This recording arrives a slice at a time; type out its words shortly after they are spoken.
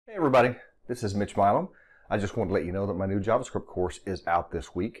Hey everybody, this is Mitch Milam. I just want to let you know that my new JavaScript course is out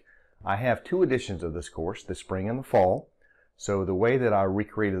this week. I have two editions of this course, the spring and the fall. So the way that I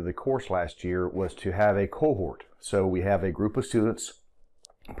recreated the course last year was to have a cohort. So we have a group of students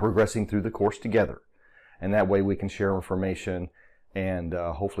progressing through the course together. And that way we can share information and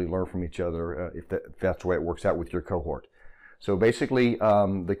hopefully learn from each other if that's the way it works out with your cohort. So basically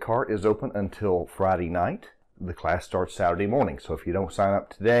the cart is open until Friday night. The class starts Saturday morning. So if you don't sign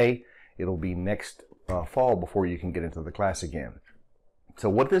up today, it'll be next fall before you can get into the class again. So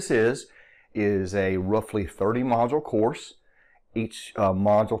what this is a roughly 30 module course. Each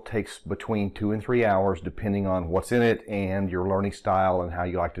module takes between 2 and 3 hours depending on what's in it and your learning style and how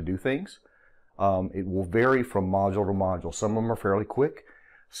you like to do things. It will vary from module to module. Some of them are fairly quick.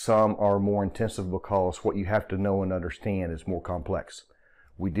 Some are more intensive because what you have to know and understand is more complex.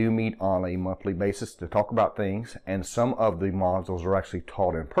 We do meet on a monthly basis to talk about things, and some of the modules are actually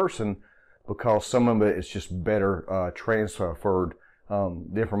taught in person because some of it is just better transferred,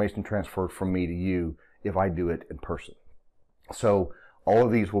 the information transferred from me to you if I do it in person. So all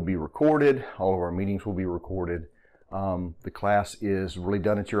of these will be recorded, all of our meetings will be recorded. The class is really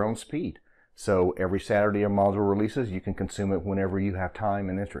done at your own speed. So every Saturday a module releases, you can consume it whenever you have time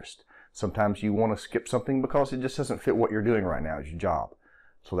and interest. Sometimes you want to skip something because it just doesn't fit what you're doing right now as your job.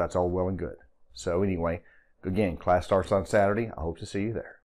 So that's all well and good. So anyway, again, class starts on Saturday. I hope to see you there.